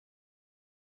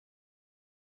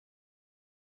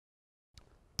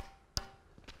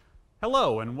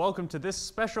Hello and welcome to this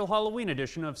special Halloween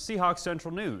edition of Seahawks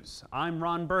Central News. I'm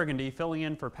Ron Burgundy filling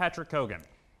in for Patrick Cogan.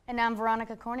 And I'm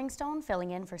Veronica Corningstone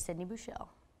filling in for Sydney Bouchelle.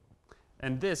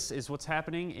 And this is what's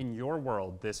happening in your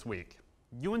world this week.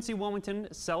 UNC Wilmington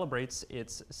celebrates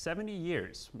its 70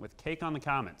 years with Cake on the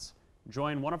Commons.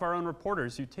 Join one of our own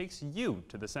reporters who takes you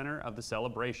to the center of the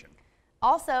celebration.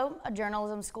 Also, a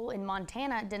journalism school in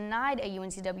Montana denied a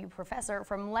UNCW professor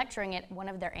from lecturing at one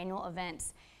of their annual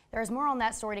events. There's more on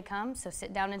that story to come, so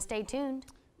sit down and stay tuned.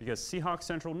 Because Seahawks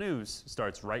Central News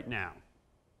starts right now.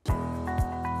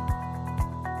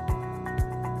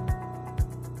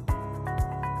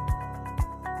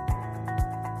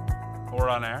 We're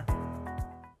on air.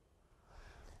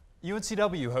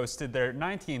 UNCW hosted their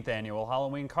 19th annual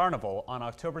Halloween Carnival on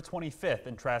October 25th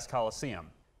in Trask Coliseum.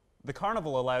 The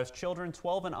carnival allows children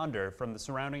 12 and under from the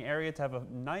surrounding area to have a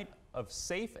night of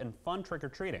safe and fun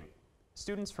trick-or-treating.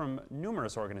 Students from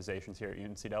numerous organizations here at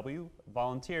UNCW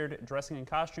volunteered dressing in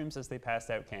costumes as they passed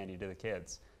out candy to the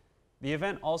kids. The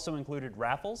event also included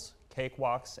raffles,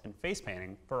 cakewalks, and face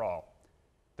painting for all.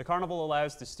 The carnival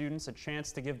allows the students a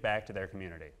chance to give back to their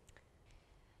community.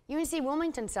 UNC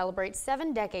Wilmington celebrates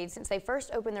 7 decades since they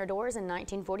first opened their doors in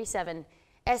 1947.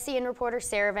 SCN reporter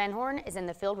Sarah Van Horn is in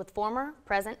the field with former,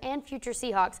 present, and future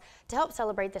Seahawks to help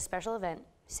celebrate this special event.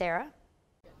 Sarah?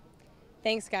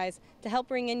 Thanks, guys. To help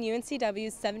bring in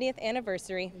UNCW's 70th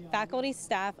anniversary, faculty,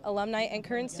 staff, alumni, and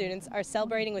current students are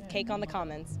celebrating with Cake on the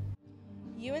Commons.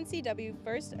 UNCW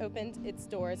first opened its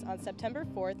doors on September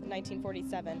 4th,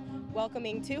 1947,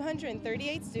 welcoming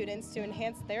 238 students to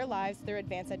enhance their lives through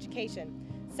advanced education.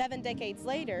 7 decades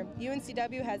later,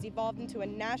 UNCW has evolved into a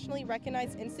nationally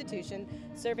recognized institution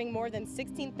serving more than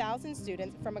 16,000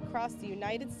 students from across the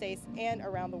United States and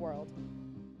around the world.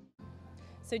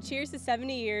 So cheers to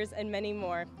 70 years and many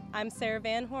more. I'm Sarah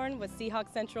Van Horn with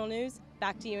Seahawks Central News.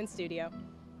 Back to you in studio.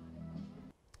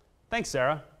 Thanks,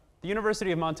 Sarah. The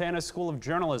University of Montana School of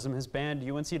Journalism has banned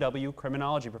UNCW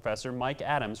criminology professor Mike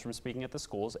Adams from speaking at the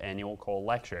school's annual Cole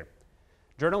Lecture.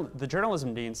 The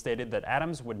journalism dean stated that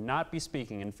Adams would not be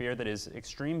speaking in fear that his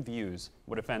extreme views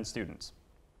would offend students.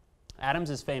 Adams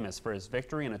is famous for his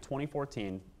victory in a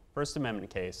 2014 First Amendment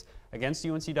case against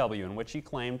UNCW in which he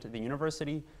claimed the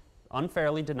university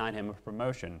unfairly denied him a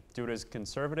promotion due to his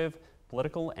conservative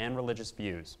political and religious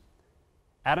views.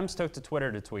 Adams took to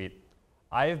Twitter to tweet,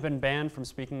 "I have been banned from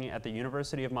speaking at the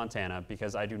University of Montana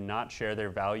because I do not share their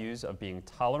values of being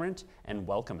tolerant and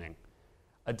welcoming."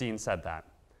 A dean said that.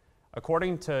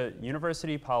 According to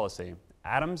university policy,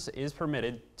 Adams is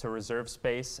permitted to reserve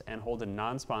space and hold a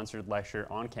non-sponsored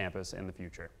lecture on campus in the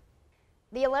future.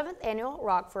 The 11th annual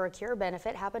Rock for a Cure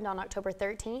benefit happened on October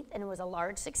 13th and was a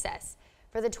large success.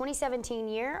 For the 2017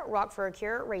 year, Rock for a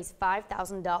Cure raised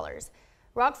 $5,000.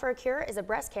 Rock for a Cure is a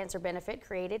breast cancer benefit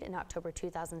created in October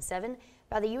 2007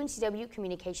 by the UNCW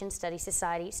Communication Study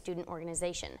Society student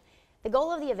organization. The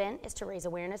goal of the event is to raise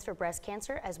awareness for breast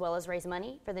cancer as well as raise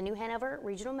money for the New Hanover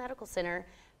Regional Medical Center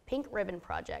Pink Ribbon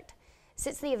Project.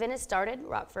 Since the event has started,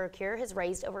 Rock for a Cure has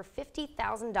raised over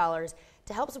 $50,000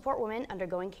 to help support women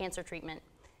undergoing cancer treatment.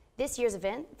 This year's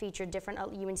event featured different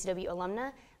UNCW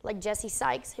alumni like Jesse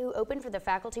Sykes, who opened for the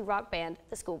faculty rock band,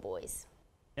 the Schoolboys.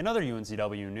 In other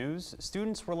UNCW news,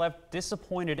 students were left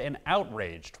disappointed and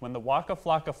outraged when the Waka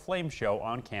Flocka Flame Show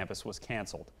on campus was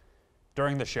canceled.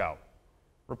 During the show,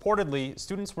 reportedly,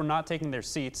 students were not taking their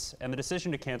seats and the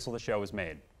decision to cancel the show was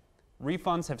made.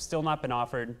 Refunds have still not been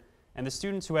offered, and the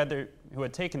students who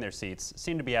had taken their seats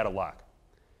seemed to be out of luck.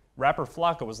 Rapper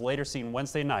Flocka was later seen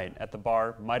Wednesday night at the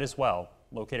bar Might As Well,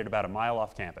 located about a mile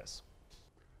off campus.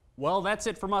 Well, that's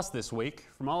it from us this week.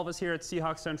 From all of us here at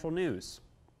Seahawks Central News.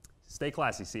 Stay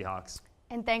classy, Seahawks.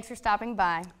 And thanks for stopping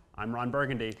by. I'm Ron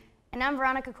Burgundy. And I'm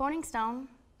Veronica Corningstone.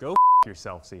 Go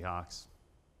yourself, Seahawks.